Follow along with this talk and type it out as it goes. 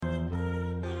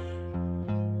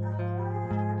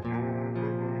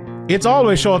It's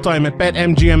always showtime at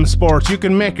BetMGM Sports. You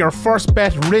can make your first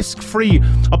bet risk-free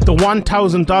up to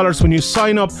 $1,000 when you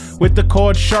sign up with the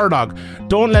code SHERDOG.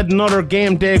 Don't let another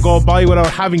game day go by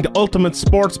without having the ultimate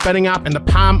sports betting app in the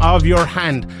palm of your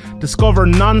hand. Discover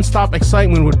non-stop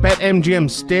excitement with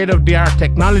BetMGM's state-of-the-art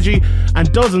technology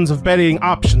and dozens of betting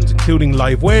options, including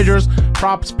live wagers,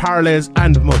 props, parlays,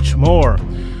 and much more.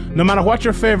 No matter what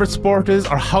your favourite sport is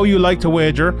or how you like to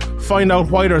wager, find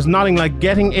out why there's nothing like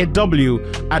getting a W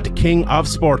at the king of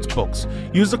sportsbooks.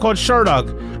 Use the code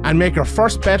SHERDOG and make your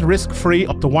first bet risk-free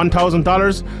up to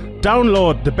 $1,000.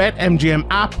 Download the BetMGM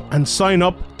app and sign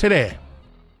up today.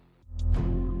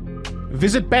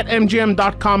 Visit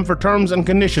BetMGM.com for terms and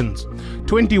conditions.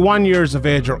 21 years of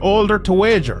age or older to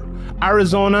wager.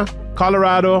 Arizona,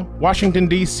 Colorado, Washington,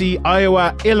 D.C.,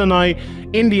 Iowa, Illinois,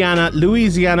 Indiana,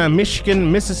 Louisiana,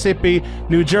 Michigan, Mississippi,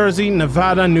 New Jersey,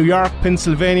 Nevada, New York,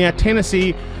 Pennsylvania,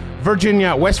 Tennessee,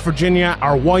 Virginia, West Virginia,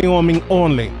 or Wyoming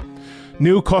only.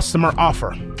 New customer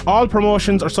offer. All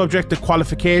promotions are subject to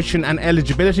qualification and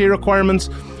eligibility requirements.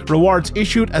 Rewards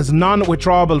issued as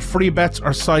non-withdrawable free bets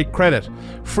or site credit.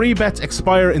 Free bets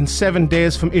expire in 7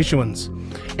 days from issuance.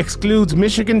 Excludes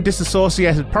Michigan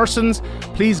disassociated persons.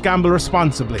 Please gamble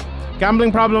responsibly.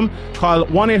 Gambling problem? Call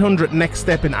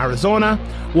 1-800-NEXT-STEP in Arizona,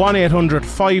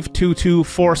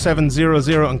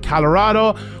 1-800-522-4700 in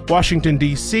Colorado, Washington,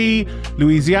 D.C.,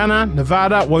 Louisiana,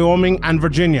 Nevada, Wyoming, and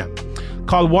Virginia.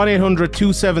 Call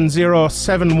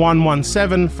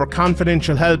 1-800-270-7117 for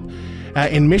confidential help.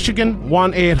 In Michigan,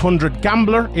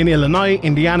 1-800-GAMBLER. In Illinois,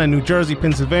 Indiana, New Jersey,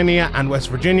 Pennsylvania, and West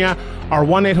Virginia, or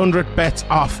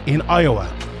 1-800-BETS-OFF in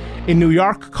Iowa. In New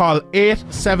York, call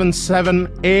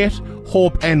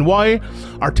 8778-HOPE-NY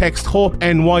or text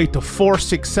HOPE-NY to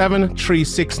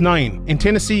 467-369. In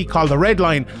Tennessee, call the Red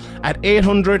Line at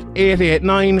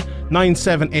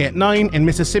 800-889-9789. In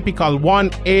Mississippi, call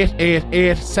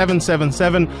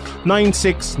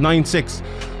 1-888-777-9696.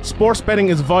 Sports betting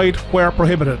is void where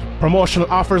prohibited. Promotional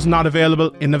offers not available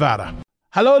in Nevada.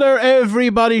 Hello there,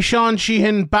 everybody. Sean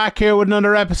Sheehan back here with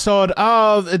another episode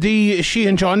of the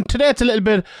Sheehan Show. And today it's a little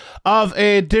bit of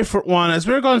a different one, as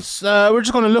we're just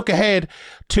going to look ahead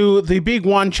to the Big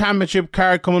One Championship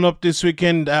card coming up this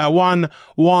weekend,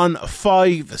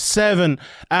 1157.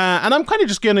 And I'm kind of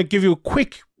just going to give you a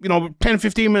quick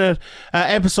 10-15 minute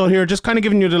episode here, just kind of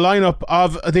giving you the lineup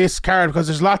of this card, because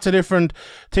there's lots of different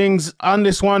things on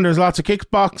this one. There's lots of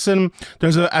kickboxing,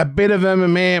 there's a bit of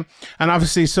MMA, and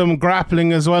obviously some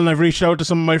grappling as well. And I've reached out to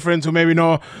some of my friends who maybe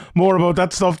know more about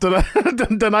that stuff than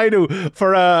I do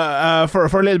for a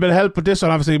little bit of help with this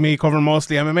one. Obviously me covering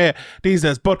mostly MMA these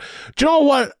days, but do you know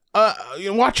what?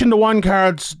 Watching the one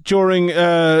cards during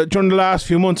the last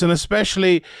few months, and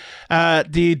especially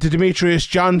the Demetrius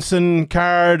Johnson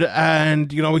card,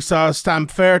 and we saw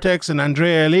Stamp Fairtex and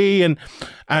Andrea Lee and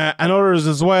others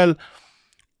as well.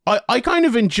 I kind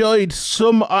of enjoyed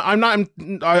some. I'm not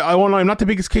the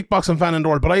biggest kickboxing fan in the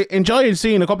world, but I enjoyed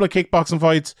seeing a couple of kickboxing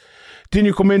fights. Then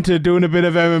you come into doing a bit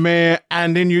of MMA,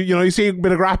 and then you see a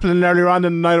bit of grappling earlier on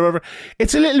in the night or whatever.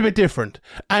 It's a little bit different.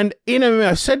 And in MMA,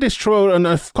 I've said this throughout on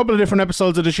a couple of different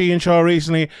episodes of the Sheehan Show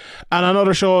recently, and on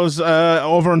other shows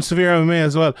over on Severe MMA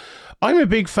as well. I'm a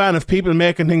big fan of people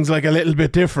making things like a little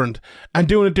bit different and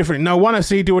doing it differently. Now, I want to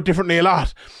see do it differently a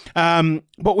lot,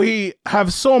 but we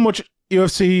have so much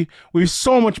UFC, we have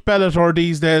so much Bellator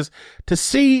these days. To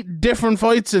see different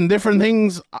fights and different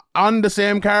things on the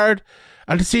same card,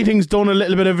 and to see things done a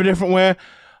little bit of a different way,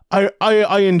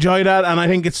 I enjoy that, and I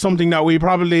think it's something that we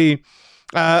probably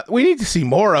we need to see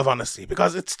more of, honestly,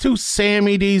 because it's too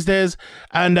samey these days,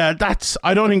 and I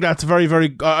don't think that's I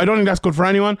don't think that's good for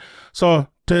anyone. So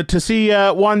to see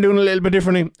one doing a little bit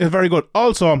differently is very good.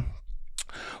 Also,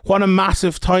 what a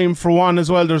massive time for one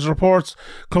as well. There's reports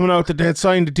coming out that they had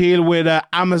signed a deal with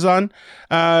Amazon.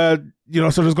 So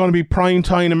there's going to be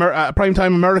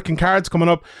primetime American cards coming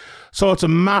up. So it's a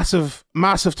massive,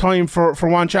 massive time for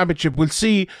One Championship. We'll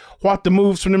see what the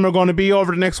moves from them are going to be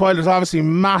over the next while. There's obviously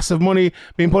massive money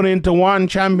being put into One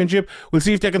Championship. We'll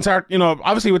see if they can start,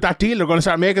 obviously with that deal, they're going to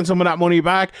start making some of that money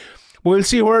back. We'll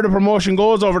see where the promotion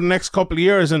goes over the next couple of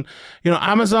years. And,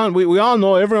 Amazon, we all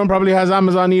know, everyone probably has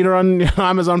Amazon either on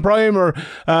Amazon Prime or,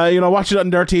 watch it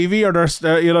on their TV or their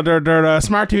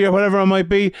smart TV or whatever it might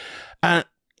be. And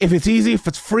if it's easy, if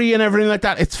it's free and everything like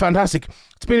that, it's fantastic.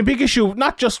 It's been a big issue,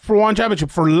 not just for One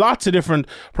Championship, for lots of different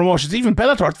promotions, even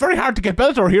Bellator. It's very hard to get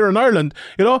Bellator here in Ireland,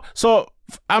 So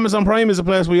Amazon Prime is a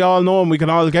place we all know and we can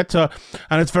all get to,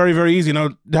 and it's very, very easy. Now,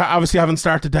 they obviously haven't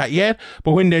started that yet,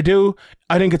 but when they do,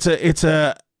 I think it's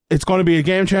a it's going to be a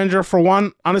game changer for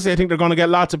one. Honestly, I think they're going to get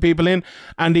lots of people in,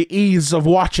 and the ease of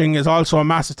watching is also a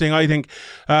massive thing, I think,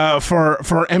 for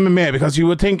MMA, because you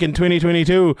would think in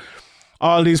 2022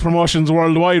 all these promotions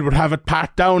worldwide would have it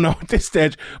pat down now at this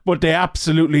stage, but they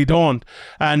absolutely don't.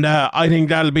 And I think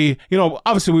that'll be,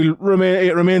 obviously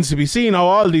it remains to be seen how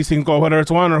all these things go, whether it's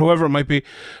one or whoever it might be.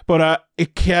 But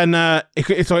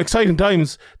it's exciting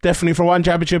times, definitely, for One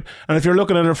Championship. And if you're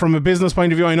looking at it from a business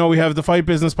point of view, I know we have the Fight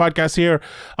Business podcast here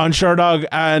on Sherdog,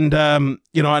 and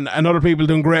and other people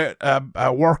doing great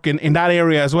work in that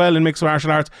area as well in mixed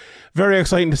martial arts. Very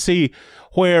exciting to see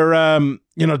where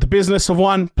the business of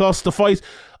one plus the fight.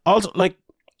 Also, like,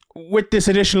 with this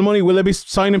additional money, will they be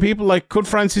signing people? Like, could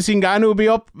Francis Ngannou be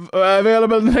up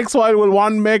available in the next while? Will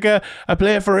one make a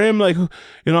play for him? Like,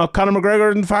 Conor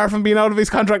McGregor isn't far from being out of his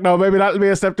contract now. Maybe that'll be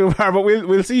a step too far, but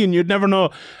we'll see, and you'd never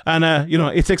know. And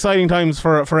it's exciting times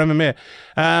for MMA.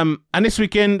 And this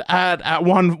weekend at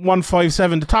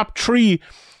 157, the top three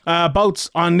bouts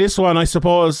on this one, I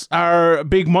suppose, are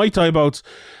big Muay Thai bouts.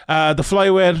 The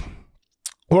flyweight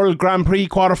World Grand Prix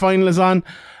quarterfinal is on.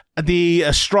 The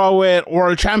strawweight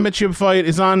World Championship fight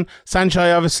is on.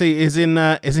 Sanchai obviously is in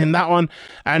that one,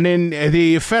 and then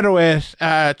the featherweight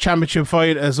championship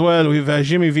fight as well. We've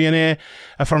Jimmy Vianney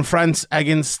from France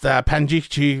against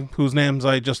Panjichi, whose names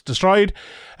I just destroyed,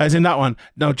 is in that one.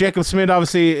 Now Jacob Smith,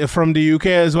 obviously from the UK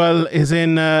as well, is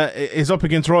up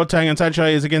against Rotang, and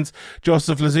Sanchai is against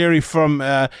Joseph Lazeri from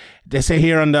they say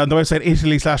here on the website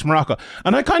Italy/Morocco,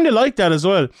 and I kind of like that as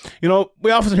well.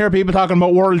 We often hear people talking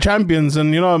about world champions,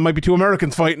 and it might be two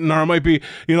Americans fighting, or it might be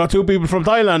two people from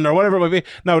Thailand, or whatever it might be.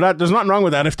 Now that there's nothing wrong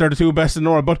with that if they're the two best in the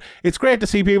world, but it's great to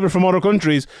see people from other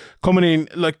countries coming in.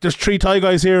 Like, there's 3 Thai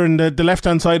guys here in the left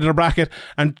hand side of the bracket,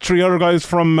 and 3 other guys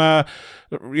from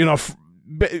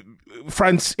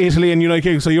France, Italy, and United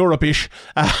Kingdom, so Europe-ish,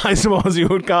 I suppose you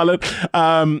would call it,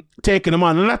 taking them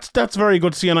on, and that's very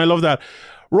good to see, and I love that.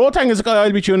 Rotang is a guy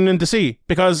I'll be tuning in to see,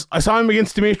 because I saw him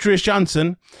against Demetrius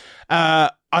Johnson. I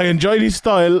enjoyed his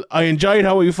style, I enjoyed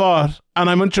how he fought, and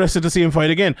I'm interested to see him fight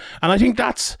again. And I think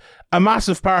that's a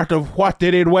massive part of what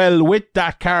they did well with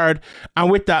that card and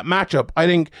with that matchup. I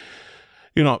think,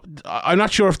 I'm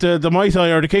not sure if the Muay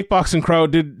Thai or the kickboxing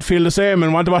crowd did feel the same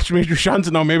and want to watch Demetrius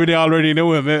Johnson. Now, maybe they already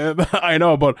knew him. I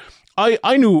know, but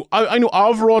I knew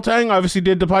of Rotang. I obviously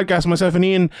did the podcast, myself and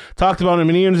Ian talked about him,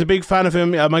 and Ian is a big fan of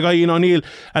him, my guy Ian O'Neill,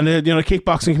 and the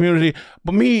kickboxing community.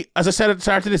 But me, as I said at the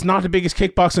start of this, not the biggest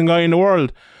kickboxing guy in the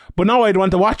world. But now I'd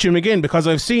want to watch him again because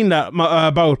I've seen that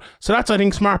bout. So that's, I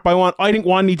think, smart by one. I think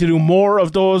one need to do more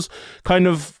of those kind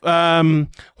of,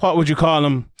 what would you call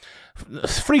them?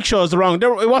 Freak show is the wrong.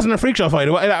 It wasn't a freak show fight.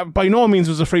 It by no means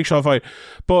was a freak show fight,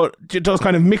 but those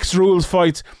kind of mixed rules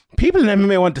fights. People in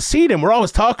MMA want to see them. We're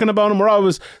always talking about them. We're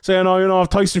always saying, if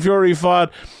Tyson Fury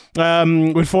fought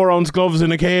with 4-ounce gloves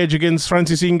in a cage against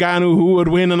Francis Ngannou, who would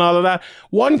win and all of that.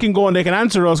 One can go and they can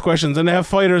answer those questions, and they have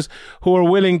fighters who are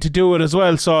willing to do it as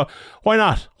well. So why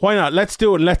not? Let's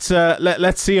do it. Let's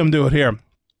see them do it here.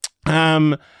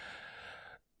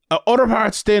 Other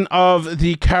parts then of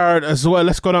the card as well.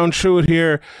 Let's go down through it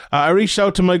here. I reached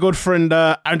out to my good friend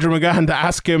Andrew McGahan to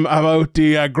ask him about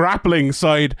the grappling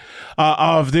side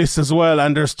of this as well.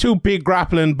 And there's 2 big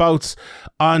grappling bouts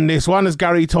on this. One is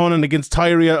Gary Tonin against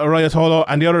Tai Ryotolo,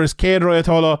 and the other is Cade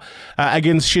Ryotolo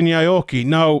against Shinya Aoki.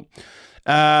 Now,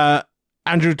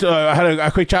 Andrew, I had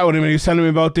a quick chat with him, and he was telling me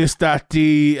about this, that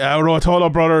the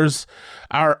Ryotolo brothers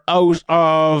are out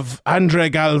of Andre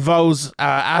Galvao's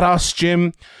Atos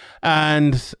gym.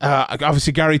 And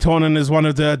obviously Gary Tonin is one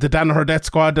of the Danaher Death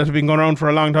Squad that have been going around for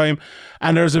a long time,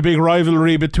 and there's a big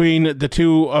rivalry between the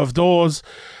two of those.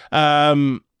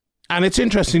 And it's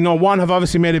interesting, one have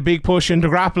obviously made a big push into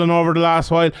grappling over the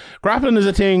last while. Grappling is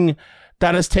a thing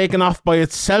that has taken off by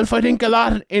itself, I think, a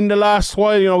lot in the last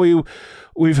while.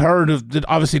 We've heard of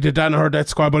obviously the Danaher Death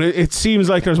Squad, but it seems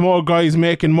like there's more guys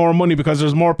making more money because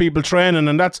there's more people training,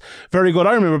 and that's very good.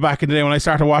 I remember back in the day when I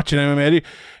started watching MMA,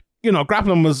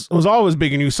 grappling was always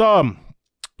big, and you saw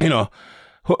the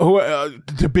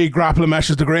big grappling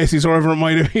matches, the Gracies, or whoever it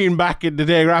might have been back in the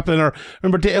day, grappling. Or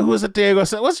remember, who was it? Diego?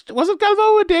 Was it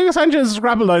Galvao with Diego Sanchez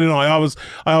grappled? I don't know. I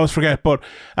always forget. But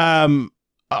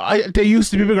they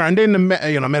used to be bigger, and then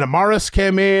Meta Morris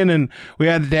came in, and we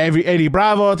had the Eddie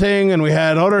Bravo thing, and we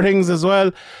had other things as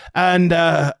well, and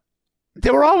there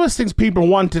were always things people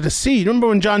wanted to see. Remember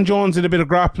when John Jones did a bit of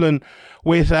grappling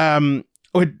with Dan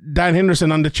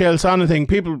Henderson on the Chael Sonnen thing?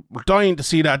 People were dying to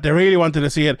see that. They really wanted to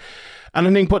see it. And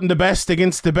I think putting the best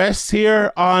against the best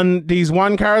here on these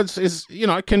one cards is,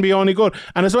 it can be only good.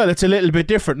 And as well, it's a little bit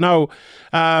different. Now,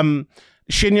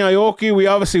 Shinya Aoki, we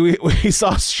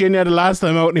saw Shinya the last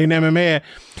time out in MMA,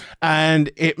 and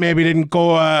it maybe didn't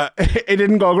go it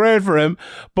didn't go great for him,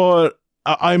 but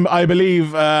I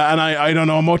believe, and I don't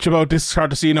know much about this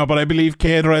card to see now, but I believe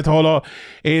Cade Retolo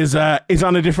is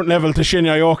on a different level to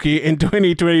Shinya Aoki in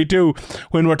 2022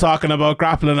 when we're talking about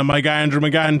grappling, and my guy Andrew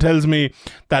McGann tells me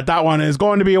that one is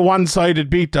going to be a one-sided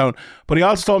beatdown. But he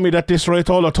also told me that this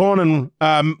Retolo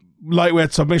Tonin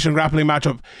lightweight submission grappling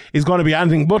matchup is going to be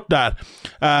anything but that.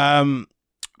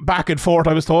 Back and forth,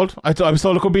 I was told. I was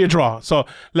told it could be a draw. So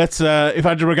let's, if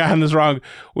Andrew McGahan is wrong,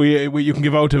 you can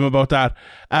give out to him about that.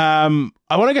 I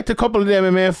want to get to a couple of the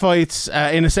MMA fights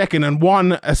in a second, and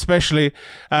one especially.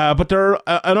 But there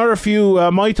are another few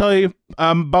Muay Thai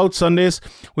bouts on this.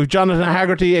 We've Jonathan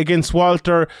Haggerty against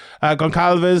Walter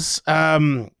Goncalves.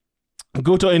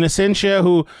 Guto Inocentia,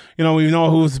 who we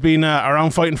know who's been around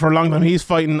fighting for a long time. He's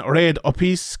fighting Raid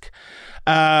Opisk.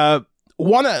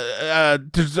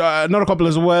 There's another couple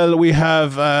as well. We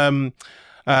have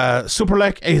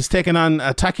Superlek is taking on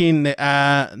Takin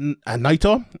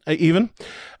Naito even.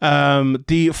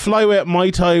 The flyweight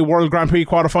Muay Thai World Grand Prix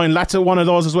quarterfinal, that's one of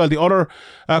those as well. The other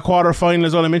quarterfinal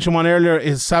as well, I mentioned one earlier,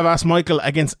 is Savas Michael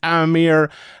against Amir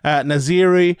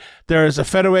Naziri. There's a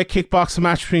featherweight kickboxing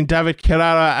match between David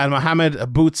Kirara and Mohamed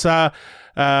Boutsa.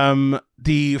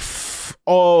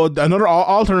 Another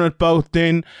alternate bout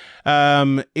then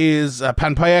is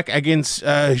Panpayak against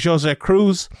Jose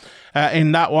Cruz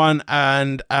in that one,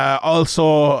 and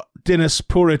also Denis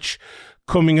Puric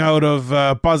coming out of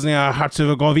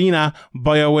Bosnia-Herzegovina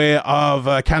by way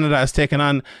of Canada has taken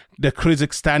on the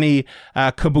Kyrgyzstani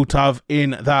Kabutov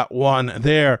in that one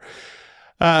there.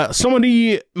 Some of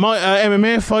the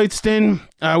MMA fights then,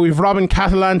 we've Robin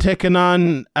Catalan taking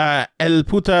on El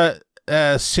Puta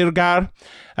Sirgar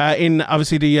in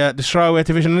obviously the strawweight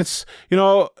division. It's,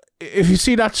 if you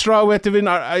see that strawweight division,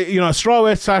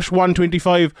 strawweight /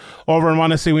 125 over in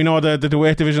Wannsee, we know that the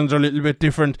weight divisions are a little bit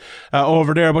different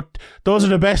over there, but those are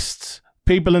the best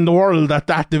people in the world at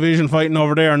that division fighting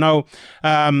over there now.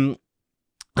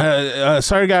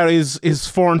 Sirgar is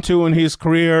 4-2 in his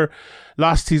career,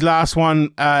 lost his last one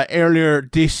earlier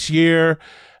this year.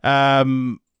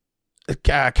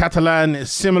 Catalan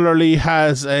similarly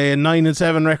has a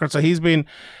 9-7 record, so he's been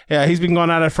going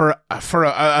at it for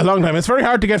a long time. It's very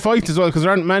hard to get fights as well because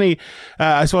there aren't many,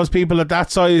 I suppose, people at that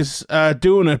size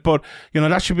doing it. But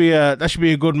that should be a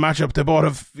good matchup. They both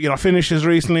have finishes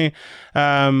recently.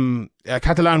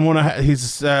 Catalan won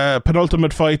his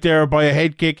penultimate fight there by a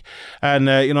head kick, and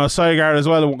Saigar as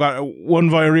well got won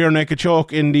via rear naked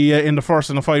choke in the first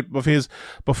in the fight of his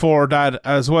before that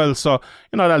as well. So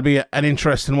that'll be an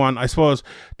interesting one, I suppose,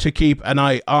 to keep an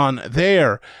eye on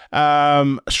there.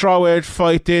 Strawweight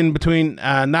fight in between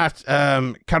Nat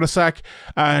Karasak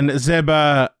and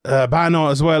Zeba Bano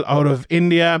as well out of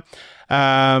India.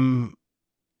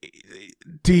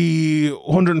 The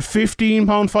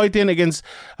 115-pound fight in against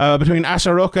between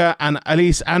Asha Ruka and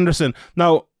Elise Anderson.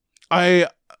 Now, a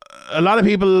lot of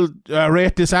people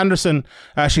rate this Anderson.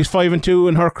 She's 5-2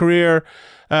 in her career.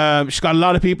 She's got a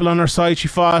lot of people on her side. She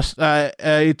fought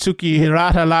Itsuki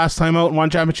Hirata last time out in one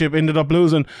championship, ended up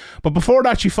losing. But before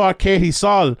that, she fought Katie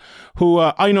Saul, who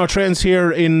I know trains here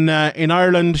in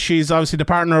Ireland. She's obviously the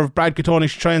partner of Brad Catoni.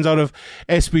 She trains out of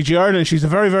SBG Ireland. She's a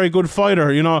very, very good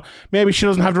fighter. Maybe she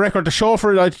doesn't have the record to show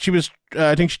for it. I think she's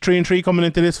 3-3 coming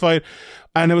into this fight.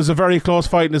 And it was a very close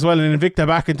fight as well in Invicta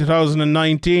back in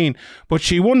 2019. But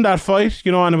she won that fight,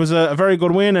 and it was a very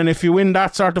good win. And if you win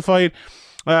that sort of fight,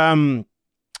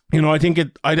 I think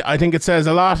it says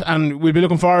a lot, and we'll be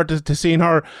looking forward to seeing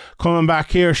her coming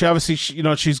back here. She obviously,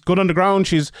 she's good on the ground.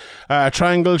 She's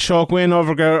triangle choke win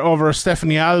over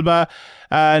Stephanie Alba,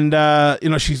 and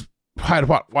she's had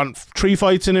 3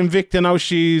 fights in Invicta now.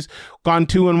 She's gone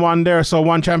 2-1 there, so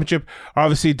one championship.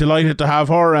 Obviously delighted to have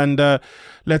her, and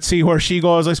let's see where she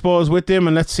goes, I suppose, with them,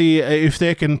 and let's see if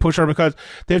they can push her, because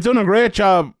they've done a great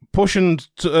job pushing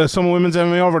some women's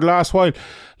MMA over the last while.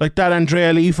 Like that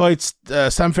Andrea Lee fights,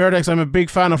 Sam Fairdex, I'm a big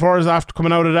fan of hers after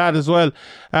coming out of that as well.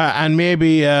 And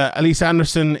maybe Elise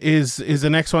Anderson is the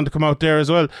next one to come out there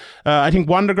as well. I think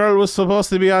Wonder Girl was supposed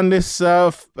to be on this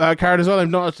card as well. I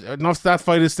don't know if that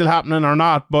fight is still happening or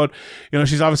not, but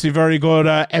she's obviously very good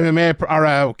MMA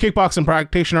or kickboxing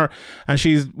practitioner, and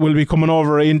she will be coming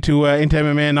over into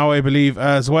MMA now, I believe,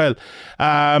 as well.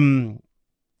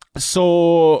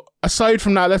 So aside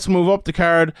from that, let's move up the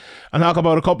card and talk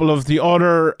about a couple of the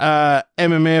other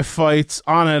MMA fights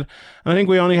on it. And I think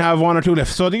we only have one or two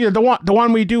left. So the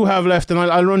one we do have left, and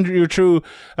I'll run you through.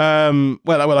 I've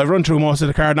run through most of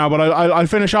the card now, but I'll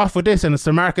finish off with this, and it's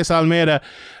the Marcus Almeida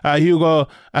Hugo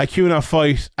Cunha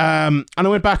fight. And I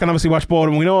went back and obviously watched both,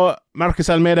 and we know Marcus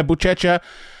Almeida Buchecha.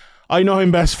 I know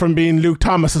him best from being Luke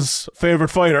Thomas's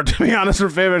favourite fighter, to be honest, or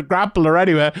favourite grappler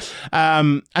anyway.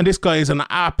 And this guy is an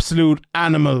absolute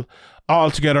animal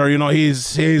altogether. You know,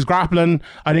 he's grappling.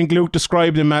 I think Luke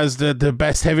described him as the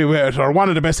best heavyweight, or one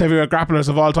of the best heavyweight grapplers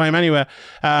of all time anyway.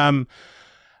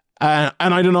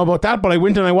 And I don't know about that, but I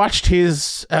went and I watched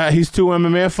his two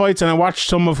MMA fights, and I watched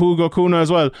some of Hugo Cunha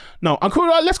as well. No,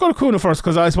 let's go to Cunha first,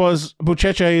 because I suppose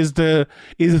Buchecha is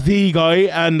the guy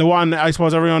and the one I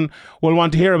suppose everyone will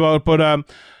want to hear about. But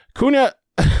Cunha,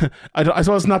 I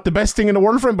suppose not the best thing in the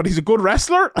world for him, but he's a good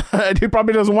wrestler. He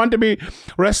probably doesn't want to be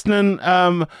wrestling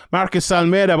Marcus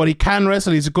Almeida, but he can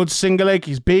wrestle. He's a good single leg.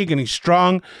 He's big and he's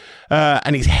strong,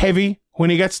 and he's heavy when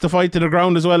he gets to fight to the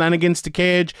ground as well and against the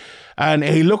cage. And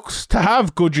he looks to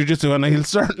have good jiu-jitsu, and he'll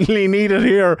certainly need it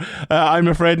here, I'm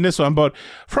afraid, in this one. But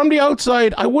from the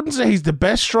outside, I wouldn't say he's the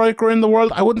best striker in the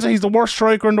world. I wouldn't say he's the worst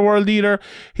striker in the world either.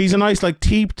 He's a nice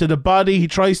teep to the body. He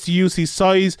tries to use his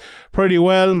size pretty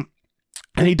well.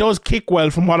 And he does kick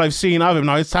well from what I've seen of him.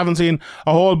 Now, I haven't seen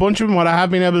a whole bunch of him. What I have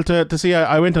been able to see,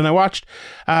 I went and I watched.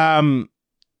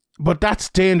 But that's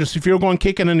dangerous. If you're going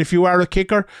kicking, and if you are a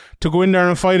kicker, to go in there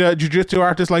and fight a jiu-jitsu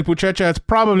artist like Buchecha, it's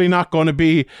probably not going to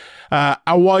be a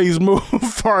wise move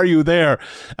for you there.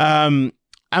 And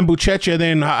Buchecha,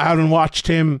 then, having watched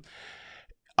him,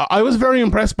 I was very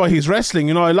impressed by his wrestling.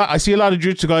 You know, I see a lot of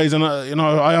jiu-jitsu guys, and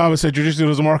I always say jiu-jitsu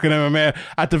doesn't work in MMA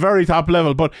at the very top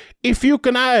level. But if you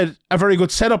can add a very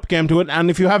good setup game to it, and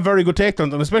if you have very good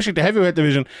takedowns, and especially the heavyweight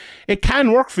division, it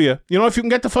can work for you. You know, if you can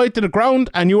get the fight to the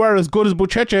ground and you are as good as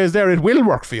Buchecha is there, it will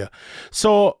work for you.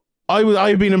 So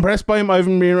I've been impressed by him. I've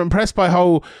been impressed by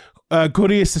how good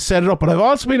he is to set it up. But I've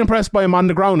also been impressed by him on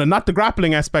the ground, and not the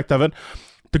grappling aspect of it,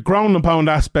 the ground and pound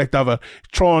aspect of it.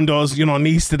 Throwing those,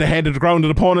 knees to the head of the ground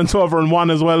of opponents over in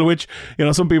one as well, which,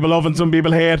 some people love and some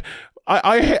people hate.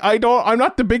 I'm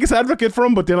not the biggest advocate for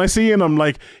him, but then I see him, I'm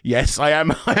like, yes, I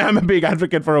am a big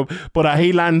advocate for him. But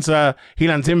he lands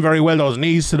him very well, those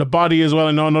knees to the body as well.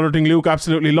 I know another thing Luke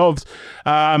absolutely loves.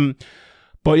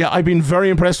 But yeah, I've been very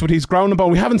impressed with his ground and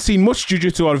pound. We haven't seen much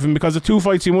jiu-jitsu out of him, because the two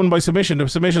fights he won by submission, the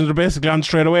submissions are basically on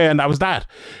straight away, and that was that.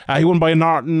 He won by a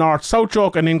north-south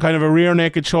choke, and then kind of a rear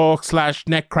naked choke /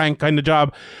 neck crank kind of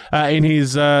job in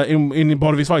his in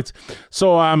both of his fights.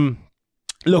 So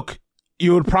look,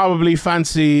 you would probably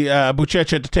fancy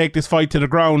Buchecha to take this fight to the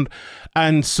ground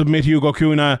and submit Hugo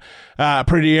Cunha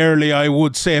pretty early, I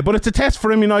would say. But it's a test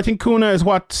for him. I think Cunha is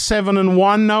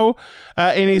 7-1 now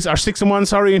in his, or 6-1,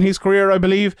 sorry, in his career, I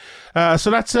believe. So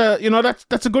that's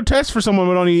that's a good test for someone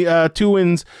with only 2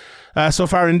 wins so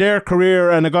far in their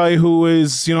career, and a guy who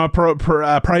is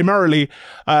primarily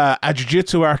a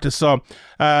jiu-jitsu artist. So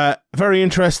very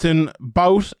interesting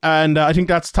bout, and I think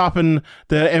that's topping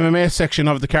the MMA section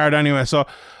of the card anyway. So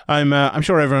I'm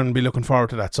sure everyone will be looking forward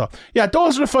to that. So yeah,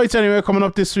 those are the fights anyway coming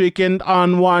up this weekend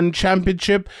on One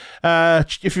Championship.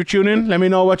 If you're tuning in, let me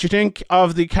know what you think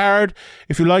of the card.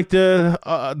 If you like the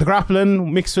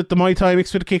grappling mixed with the Muay Thai,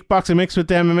 mixed with the kickboxing, mixed with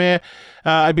the MMA,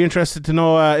 I'd be interested to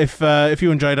know if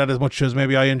you enjoy that as much as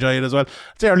maybe I enjoy it as well.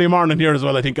 It's early morning here as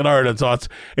well, I think, in Ireland, so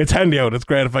it's handy out. It's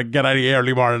great if I can get any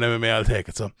early morning MMA, I'll take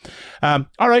it. So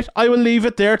alright, I will leave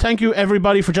it there. Thank you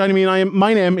everybody for joining me.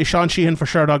 My name is Sean Sheehan for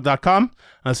Sherdog.com.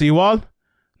 I'll see you all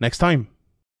next time.